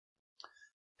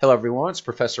Hello everyone, it's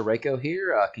Professor Reiko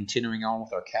here, continuing on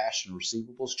with our cash and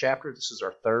receivables chapter. This is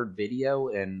our third video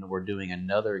and we're doing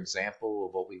another example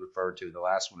of what we referred to. The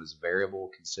last one is variable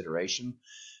consideration.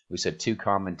 We said two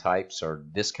common types are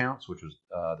discounts, which was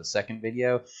the second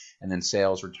video, and then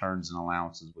sales, returns, and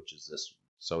allowances, which is this one.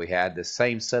 So we had the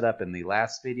same setup in the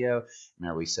last video.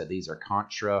 Remember we said these are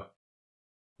contra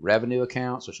revenue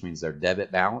accounts, which means they're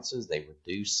debit balances. They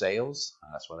reduce sales.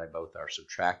 That's why they both are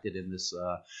subtracted in this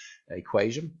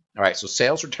equation. All right, so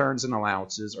sales, returns, and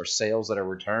allowances are sales that are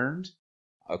returned,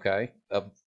 okay,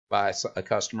 by a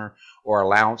customer, or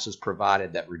allowances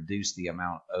provided that reduce the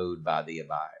amount owed by the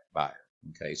buyer.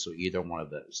 Okay, so either one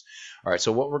of those. All right,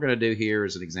 so what we're going to do here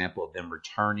is an example of them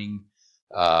returning,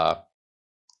 a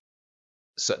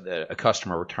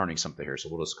customer returning something here. So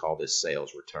we'll just call this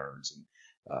sales returns and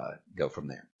go from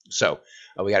there. So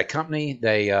we got a company.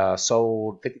 They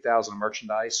sold 50,000 of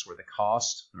merchandise where the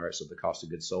cost, all right, so the cost of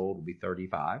goods sold will be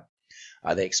 35.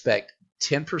 They expect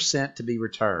 10% to be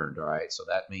returned. All right, so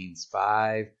that means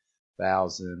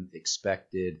 5,000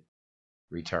 expected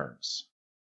returns.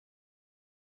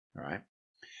 All right.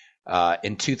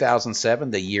 In 2007,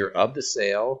 the year of the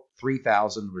sale,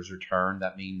 3,000 was returned.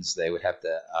 That means they would have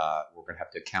to. We're going to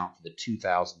have to account for the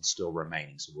 2,000 still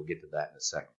remaining. So we'll get to that in a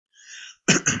second.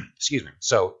 Excuse me.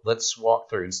 So let's walk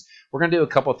through. We're going to do a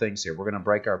couple of things here. We're going to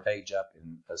break our page up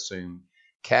and assume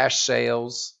cash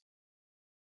sales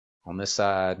on this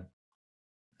side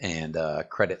and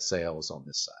credit sales on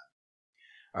this side.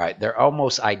 All right. They're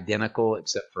almost identical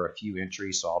except for a few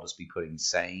entries. So I'll just be putting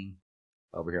same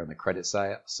over here on the credit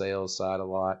sales side a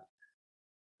lot.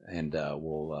 And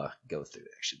we'll go through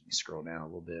it. Actually, let me scroll down a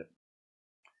little bit.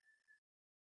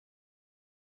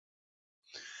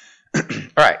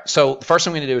 All right, so the first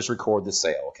thing we're going to do is record the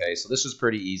sale, okay? So this is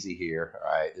pretty easy here,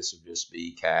 all right? This would just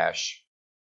be cash,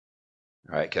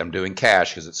 all right? I'm doing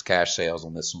cash because it's cash sales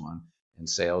on this one, and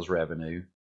sales revenue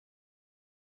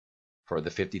for the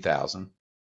 50,000.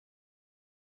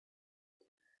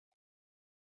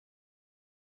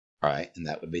 All right, and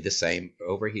that would be the same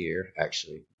over here.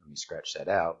 Actually, let me scratch that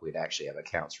out. We'd actually have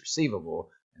accounts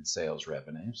receivable and sales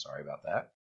revenue. Sorry about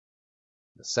that.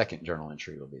 The second journal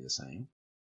entry will be the same.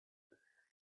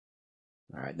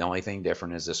 All right, the only thing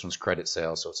different is this one's credit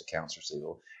sales, so it's accounts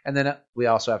receivable. And then we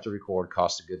also have to record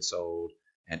cost of goods sold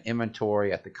and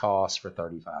inventory at the cost for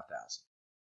 35,000.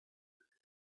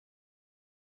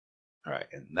 All right,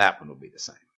 and that one will be the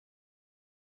same.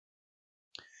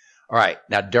 All right,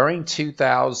 now during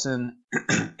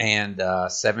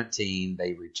 2017,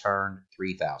 they returned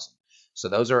 3,000. So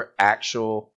those are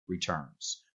actual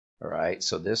returns. All right,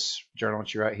 so this journal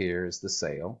entry right here is the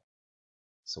sale.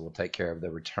 So we'll take care of the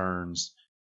returns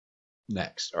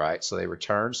next. All right, so they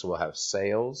return, so we'll have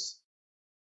sales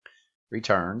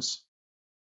returns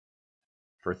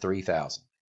for 3,000.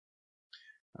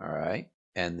 All right,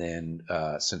 and then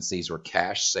since these were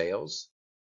cash sales,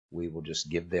 we will just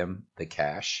give them the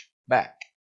cash back.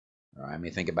 All right, I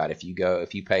mean, think about it.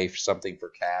 If you pay for something for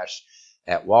cash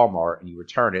at Walmart and you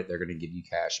return it, they're going to give you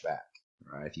cash back.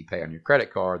 All right, if you pay on your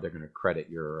credit card, they're going to credit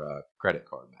your credit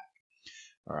card back.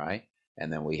 All right,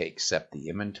 and then we accept the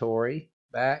inventory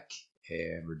back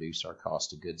and reduce our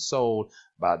cost of goods sold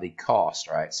by the cost,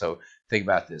 right? So think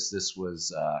about this. This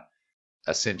was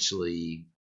essentially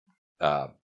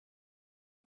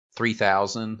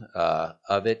 3,000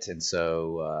 of it, and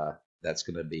so that's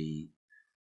going to be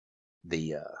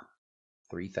the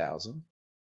 3,000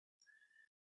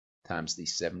 times the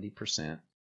 70%.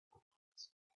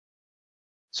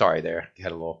 Sorry there,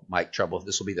 had a little mic trouble.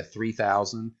 This will be the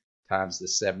 3,000 times the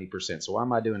 70%. So why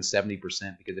am I doing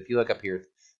 70%? Because if you look up here,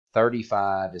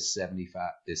 35 is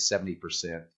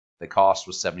 70%. The cost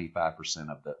was 75%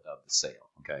 of the sale.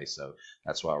 Okay, so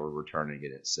that's why we're returning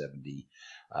it at 70%.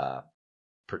 All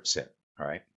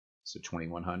right, so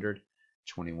 2,100,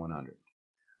 2,100.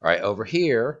 All right, over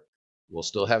here we'll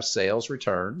still have sales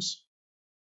returns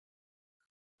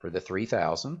for the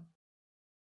 3,000,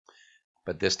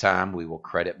 but this time we will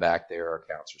credit back their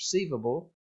accounts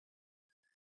receivable,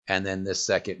 and then this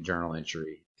second journal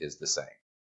entry is the same.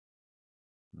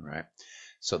 All right,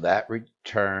 so that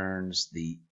returns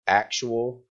the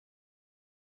actual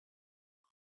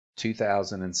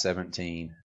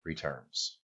 2017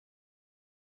 returns.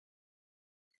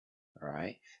 All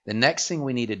right, the next thing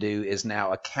we need to do is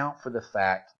now account for the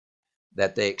fact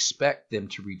that they expect them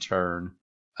to return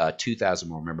 2,000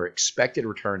 more. Remember, expected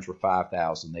returns were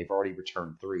 5,000. They've already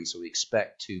returned 3, so we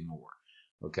expect 2 more.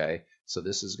 Okay, so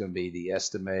this is going to be the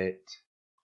estimate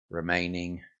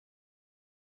remaining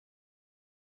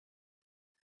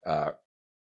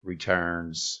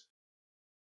returns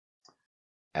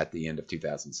at the end of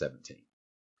 2017.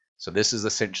 So this is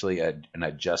essentially an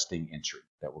adjusting entry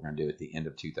that we're going to do at the end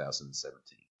of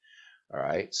 2017. All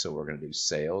right, so we're going to do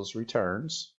sales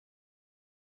returns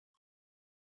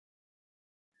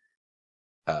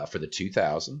for the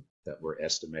 2000 that we're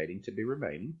estimating to be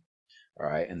remaining. All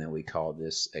right, and then we call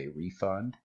this a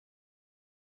refund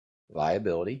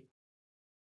liability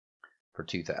for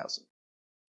 2000.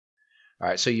 All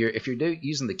right, so if you're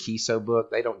using the KESO book,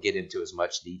 they don't get into as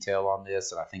much detail on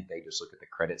this, and I think they just look at the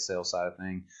credit sales side of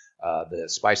thing. The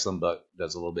Spiceland book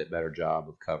does a little bit better job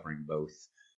of covering both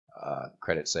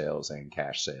credit sales and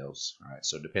cash sales. All right,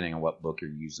 so depending on what book you're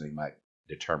using might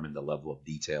determine the level of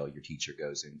detail your teacher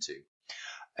goes into.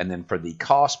 And then for the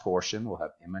cost portion, we'll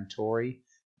have inventory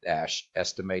dash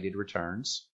estimated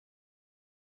returns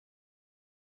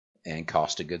and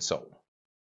cost of goods sold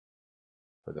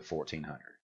for the 1400.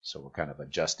 So we're kind of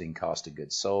adjusting cost of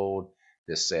goods sold.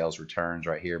 This sales returns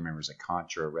right here, remember, is a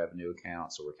contra revenue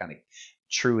account. So we're kind of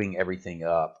truing everything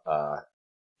up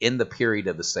in the period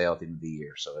of the sale at the end of the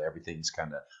year. So everything's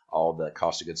kind of, all the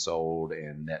cost of goods sold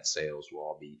and net sales will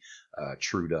all be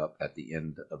trued up at the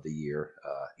end of the year,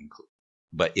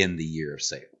 but in the year of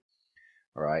sale.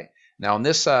 All right. Now on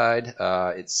this side,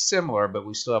 it's similar, but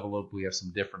we still have we have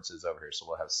some differences over here. So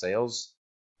we'll have sales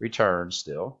returns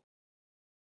still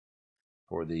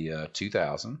for the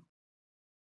 2000.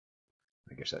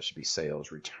 I guess that should be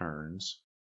sales returns.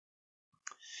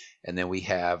 And then we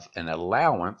have an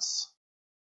allowance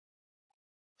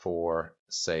for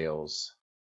sales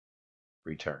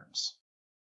returns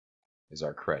is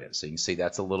our credit. So you can see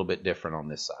that's a little bit different on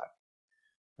this side.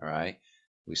 All right.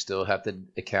 We still have to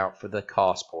account for the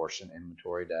cost portion,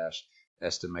 inventory dash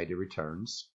estimated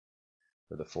returns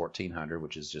for the 1400,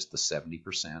 which is just the 70%.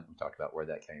 We talked about where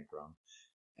that came from.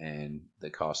 And the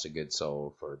cost of goods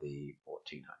sold for the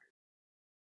 1400.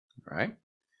 All right.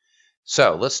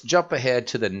 So let's jump ahead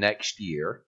to the next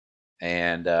year,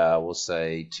 and we'll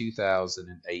say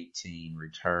 2018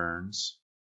 returns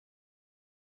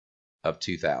of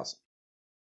 2000.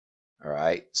 All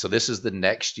right. So this is the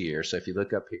next year. So if you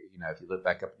look up here, if you look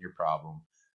back up in your problem,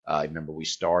 remember we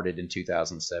started in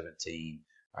 2017.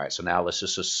 All right. So now let's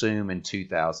just assume in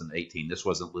 2018, this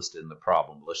wasn't listed in the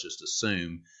problem. Let's just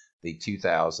assume the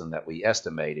 2000 that we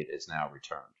estimated is now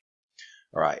returned.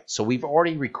 All right, so we've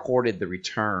already recorded the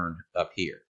return up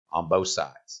here on both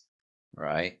sides. All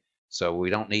right, so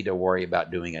we don't need to worry about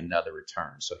doing another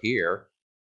return. So here,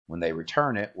 when they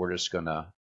return it, we're just going to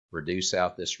reduce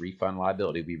out this refund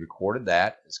liability. We recorded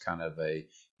that as kind of a,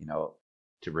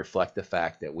 to reflect the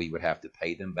fact that we would have to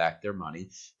pay them back their money.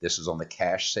 This is on the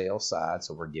cash sales side,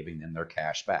 so we're giving them their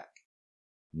cash back.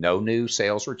 No new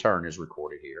sales return is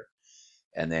recorded here.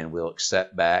 And then we'll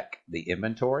accept back the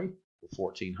inventory for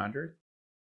 1400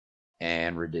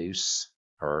 and reduce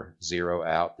or zero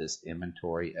out this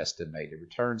inventory estimated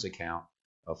returns account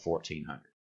of 1400.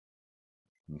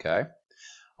 Okay.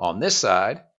 On this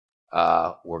side,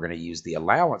 we're going to use the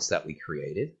allowance that we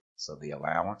created. So the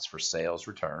allowance for sales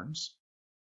returns.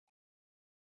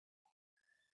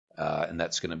 And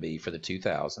that's going to be for the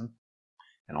 2000.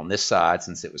 And on this side,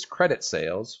 since it was credit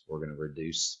sales, we're going to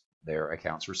reduce their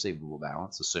accounts receivable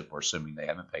balance, we're assuming they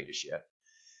haven't paid us yet.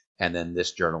 And then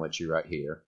this journal entry right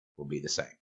here will be the same.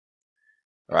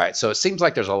 All right, so it seems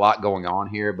like there's a lot going on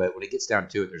here, but when it gets down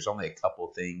to it, there's only a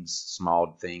couple things,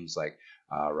 small things like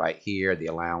right here, the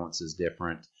allowance is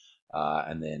different.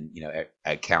 And then,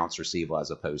 accounts receivable as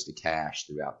opposed to cash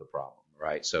throughout the problem,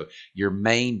 right? So your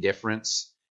main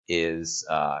difference is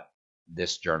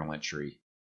this journal entry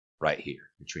right here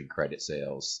between credit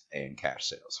sales and cash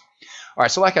sales. All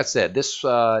right, so like I said, this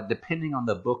depending on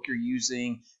the book you're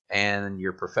using and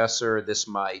your professor, this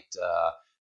might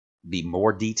be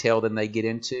more detailed than they get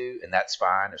into, and that's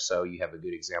fine. If so, you have a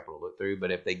good example to look through. But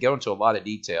if they go into a lot of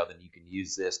detail, then you can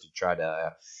use this to try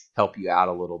to help you out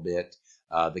a little bit.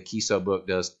 The KESO book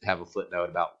does have a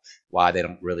footnote about why they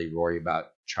don't really worry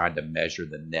about trying to measure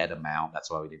the net amount.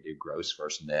 That's why we didn't do gross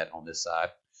versus net on this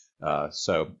side.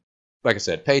 So like I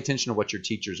said, pay attention to what your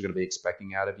teacher is going to be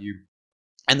expecting out of you.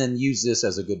 And then use this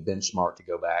as a good benchmark to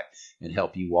go back and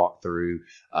help you walk through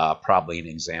probably an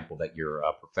example that your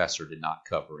professor did not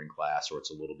cover in class, or it's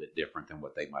a little bit different than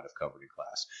what they might have covered in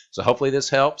class. So hopefully this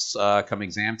helps come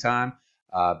exam time.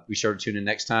 Be sure to tune in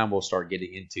next time. We'll start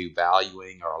getting into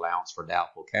valuing our allowance for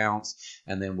doubtful accounts,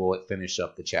 and then we'll finish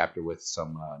up the chapter with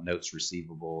some notes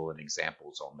receivable and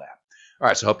examples on that. All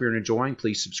right, so hope you're enjoying.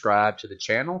 Please subscribe to the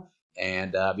channel,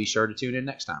 and be sure to tune in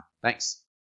next time. Thanks.